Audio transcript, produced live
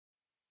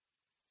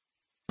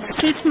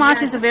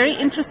StreetSMART is a very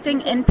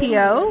interesting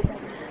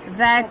NPO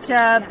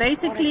that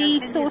basically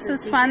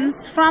sources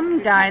funds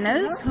from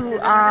diners who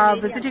are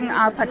visiting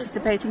our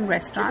participating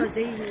restaurants.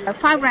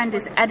 R5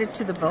 is added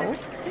to the bill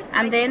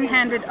and then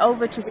handed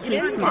over to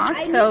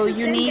StreetSMART. So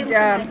you need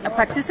a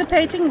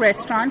participating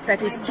restaurant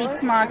that is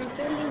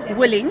StreetSMART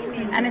willing,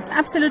 and it's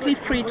absolutely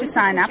free to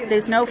sign up.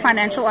 There's no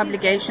financial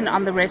obligation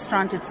on the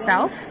restaurant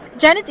itself.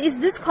 Janet, is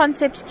this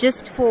concept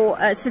just for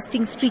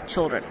assisting street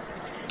children?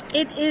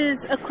 It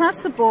is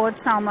across the board,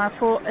 Salma,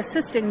 for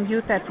assisting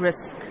youth at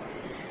risk.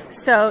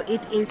 So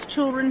it is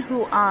children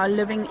who are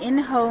living in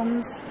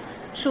homes,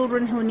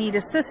 children who need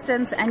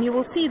assistance, and you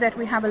will see that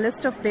we have a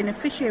list of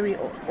beneficiary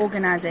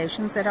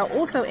organizations that are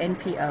also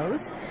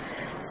NPOs.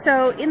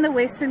 So in the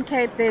Western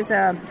Cape, there's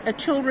a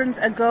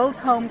girls'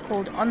 home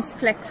called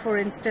Onsplek, for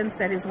instance,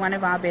 that is one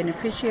of our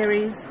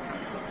beneficiaries.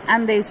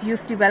 And there's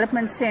youth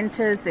development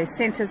centers, there's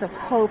centers of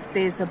hope,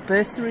 there's a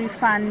bursary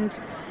fund,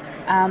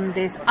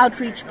 there's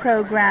outreach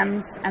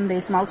programs, and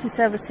there's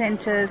multi-service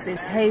centers,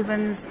 there's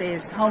havens,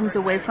 there's homes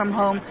away from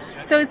home.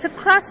 So it's a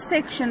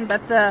cross-section,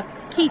 but the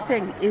key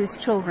thing is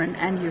children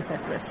and youth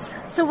at risk.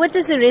 So what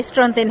does a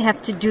restaurant then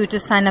have to do to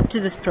sign up to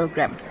this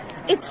program?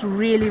 It's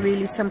really,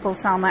 really simple,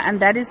 Salma, and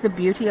that is the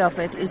beauty of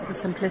it, is the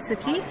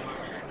simplicity.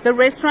 The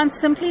restaurant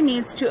simply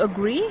needs to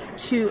agree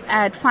to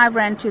add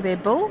R5 to their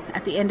bill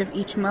at the end of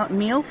each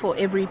meal for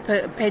every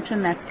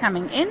patron that's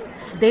coming in.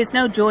 There's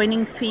no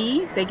joining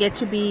fee. They get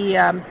to be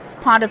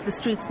part of the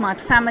StreetSMART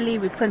family.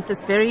 We print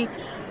this very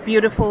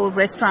beautiful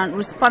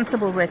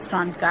responsible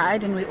restaurant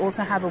guide, and we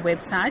also have a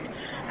website.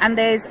 And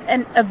there's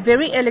a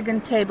very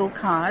elegant table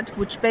card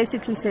which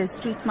basically says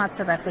StreetSMART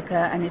South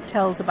Africa, and it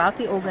tells about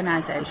the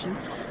organization.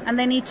 And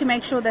they need to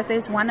make sure that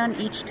there's one on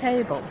each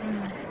table,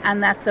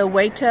 and that the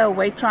waiter or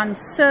waitron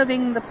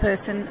serving the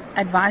person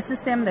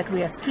advises them that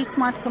we are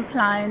StreetSMART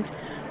compliant,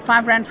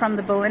 R5 from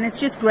the bill. And it's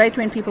just great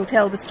when people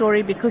tell the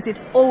story, because it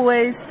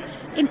always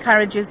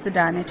encourages the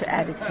diner to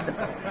add it to the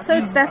bill. So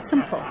it's that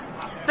simple.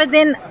 But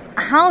then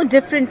how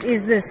different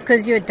is this?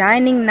 Because you're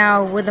dining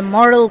now with a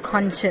moral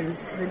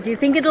conscience. Do you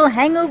think it'll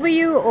hang over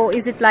you, or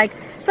is it like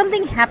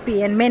something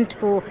happy and meant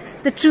for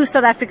the true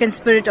South African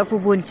spirit of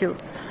Ubuntu?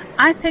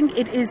 I think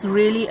it is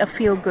really a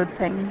feel-good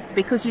thing,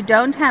 because you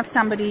don't have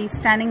somebody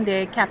standing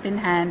there cap in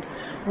hand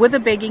with a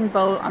begging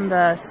bowl on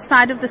the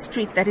side of the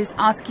street that is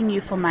asking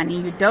you for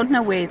money. You don't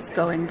know where it's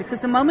going, because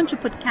the moment you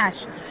put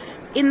cash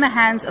in the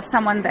hands of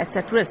someone that's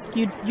at risk,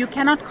 you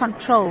cannot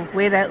control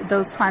where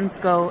those funds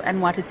go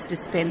and what it's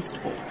dispensed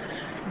for.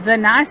 The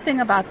nice thing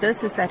about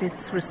this is that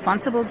it's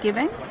responsible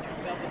giving.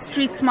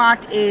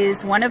 StreetSMART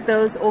is one of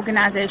those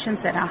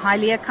organizations that are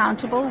highly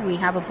accountable. We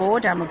have a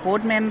board. I'm a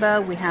board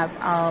member. We have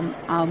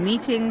our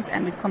meetings,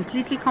 and we're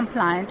completely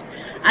compliant.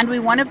 And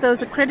we're one of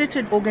those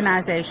accredited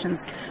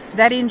organizations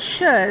that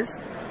ensures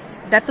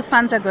that the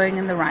funds are going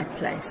in the right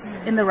place,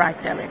 in the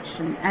right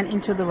direction, and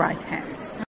into the right hands.